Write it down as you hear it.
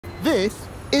This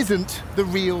isn't the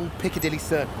real Piccadilly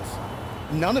Circus.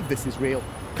 None of this is real.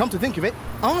 Come to think of it,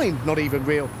 I'm not even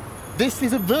real. This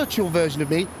is a virtual version of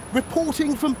me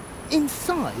reporting from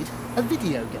inside a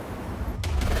video game.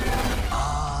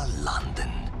 Ah, London.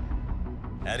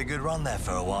 Had a good run there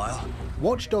for a while.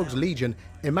 Watch Dogs Legion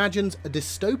imagines a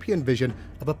dystopian vision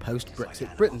of a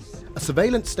post-Brexit Britain, a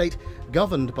surveillance state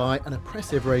governed by an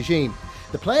oppressive regime.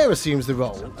 The player assumes the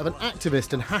role of an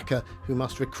activist and hacker who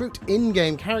must recruit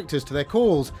in-game characters to their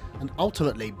cause and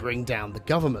ultimately bring down the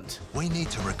government. We need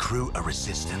to recruit a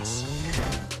resistance.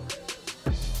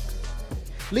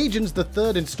 Legion's the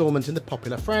third instalment in the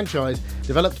popular franchise,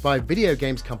 developed by video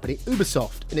games company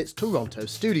Ubisoft in its Toronto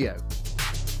studio.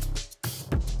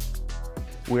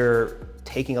 We're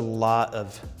taking a lot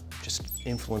of just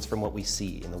influence from what we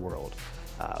see in the world.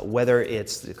 Whether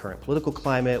it's the current political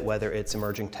climate, whether it's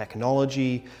emerging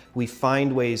technology, we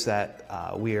find ways that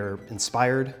we're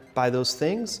inspired by those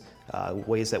things,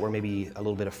 ways that we're maybe a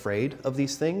little bit afraid of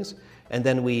these things, and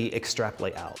then we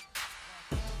extrapolate out.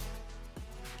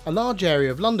 A large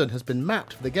area of London has been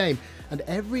mapped for the game, and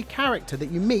every character that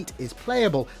you meet is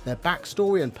playable, their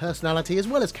backstory and personality as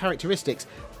well as characteristics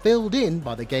filled in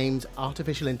by the game's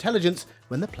artificial intelligence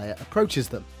when the player approaches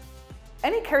them.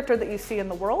 Any character that you see in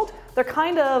the world, they're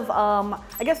kind of,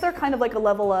 I guess they're kind of like a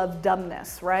level of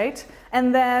dumbness, right?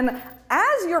 And then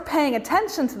as you're paying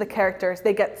attention to the characters,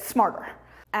 they get smarter.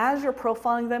 As you're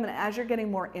profiling them and as you're getting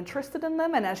more interested in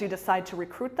them and as you decide to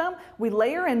recruit them, we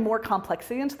layer in more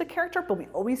complexity into the character, but we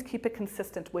always keep it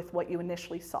consistent with what you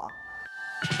initially saw.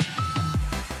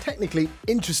 Technically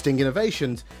interesting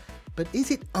innovations, but is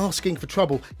it asking for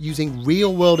trouble using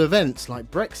real-world events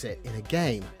like Brexit in a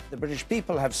game? The British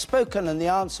people have spoken and the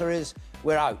answer is,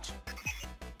 we're out.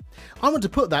 I want to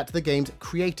put that to the game's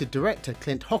creative director,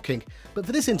 Clint Hocking, but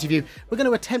for this interview, we're going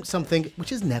to attempt something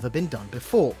which has never been done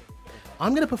before.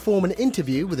 I'm going to perform an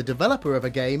interview with a developer of a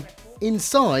game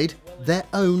inside their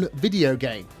own video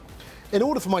game. In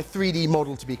order for my 3D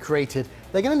model to be created,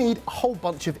 they're going to need a whole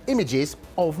bunch of images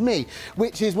of me,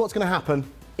 which is what's going to happen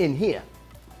in here.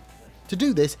 To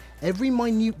do this, every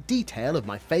minute detail of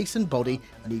my face and body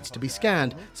needs to be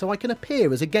scanned so I can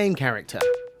appear as a game character.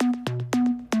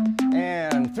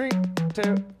 And 3,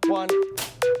 2, 1.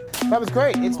 That was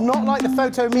great. It's not like the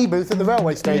Photo Me booth at the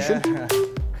railway station. Yeah.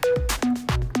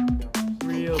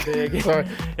 Real big. Sorry.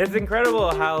 It's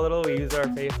incredible how little we use our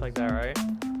face like that, right?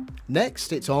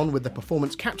 Next, it's on with the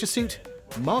performance capture suit,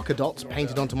 marker dots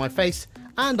painted onto my face,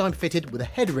 and I'm fitted with a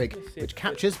head rig, which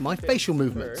captures my facial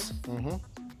movements.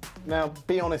 Now,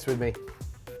 be honest with me.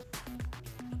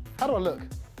 How do I look?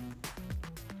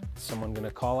 Someone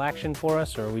gonna call action for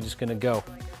us, or are we just gonna go?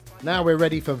 Now we're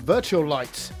ready for virtual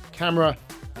lights, camera,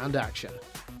 and action.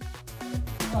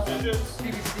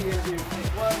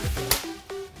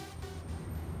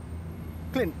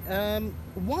 Clint,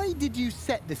 why did you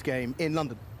set this game in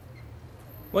London?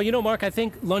 Well, you know, Mark, I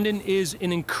think London is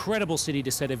an incredible city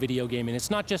to set a video game in. It's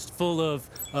not just full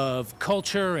of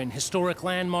culture and historic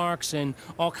landmarks and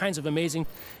all kinds of amazing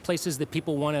places that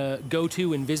people want to go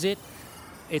to and visit.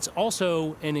 It's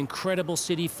also an incredible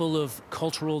city full of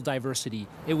cultural diversity.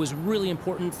 It was really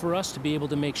important for us to be able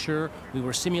to make sure we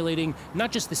were simulating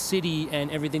not just the city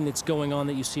and everything that's going on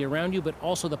that you see around you, but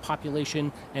also the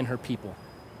population and her people.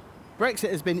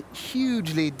 Brexit has been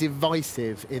hugely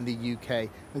divisive in the UK,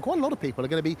 and quite a lot of people are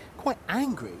going to be quite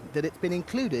angry that it's been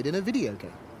included in a video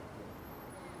game.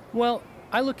 Well,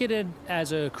 I look at it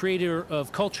as a creator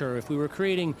of culture. If we were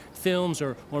creating films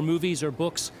or movies or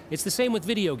books, it's the same with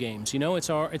video games. You know,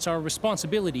 it's our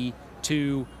responsibility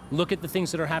to look at the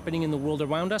things that are happening in the world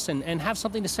around us and have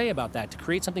something to say about that, to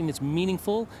create something that's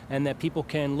meaningful and that people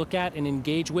can look at and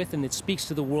engage with and that speaks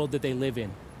to the world that they live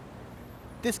in.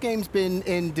 This game's been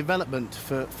in development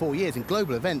for 4 years, and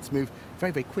global events move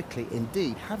very, very quickly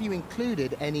indeed. Have you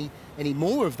included any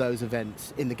more of those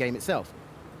events in the game itself?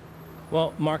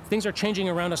 Well, Mark, things are changing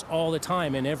around us all the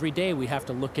time, and every day we have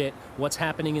to look at what's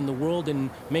happening in the world and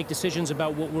make decisions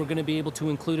about what we're going to be able to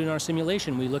include in our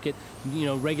simulation. We look at, you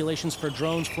know, regulations for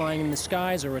drones flying in the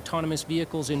skies or autonomous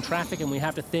vehicles in traffic, and we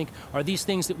have to think, are these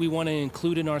things that we want to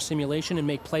include in our simulation and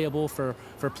make playable for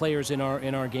players in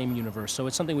our game universe? So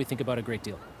it's something we think about a great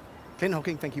deal. Clint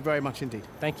Hocking, thank you very much indeed.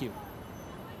 Thank you.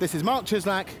 This is Marc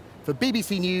Cieslak for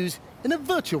BBC News in a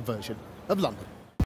virtual version of London.